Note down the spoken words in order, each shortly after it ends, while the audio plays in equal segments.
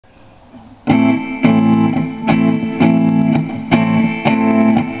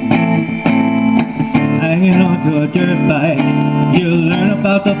onto a dirt bike, you'll learn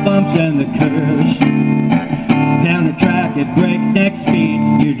about the bumps and the curves. Down the track at breakneck speed,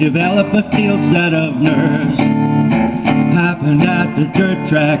 you develop a steel set of nerves. Happened at the dirt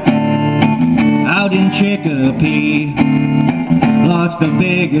track out in Chicopee. Lost the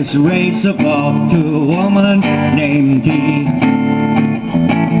biggest race of all to a woman named Dee.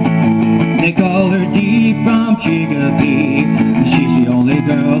 They call her Dee from Chicopee. She's the only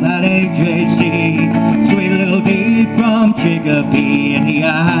girl at AJC. Sweet little Dee from Chicopee. And he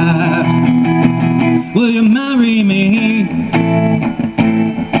asked, will you marry me?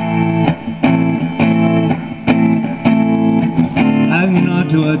 Hanging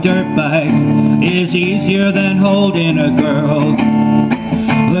onto a dirt bike is easier than holding a girl.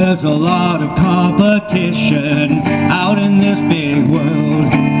 There's a lot of competition out in this big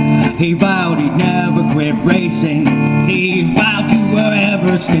world. He vowed he'd never quit racing. He vowed to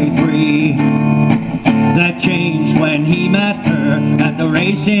forever stay free. That changed when he met her at the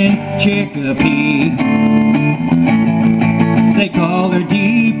race in Chicopee. They call her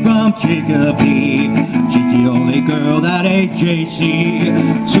Dee from Chicopee. She's the only girl at AJC.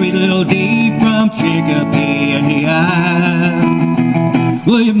 Sweet little Dee from Chicopee. And he asked,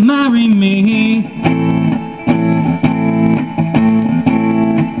 will you marry me?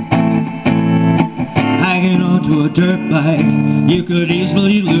 Hanging onto a dirt bike, you could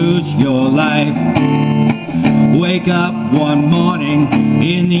easily lose your life. Wake up one morning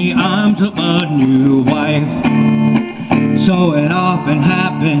in the arms of a new wife. So it often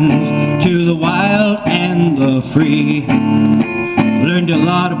happens to the wild and the free. Learned a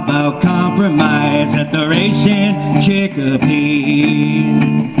lot about compromise at the race in Chicopee.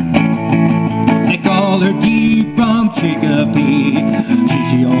 They call her Dee from Chicopee.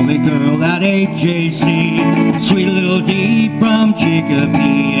 She's the only girl at AJC. Sweet little Dee from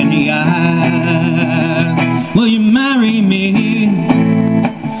Chicopee. And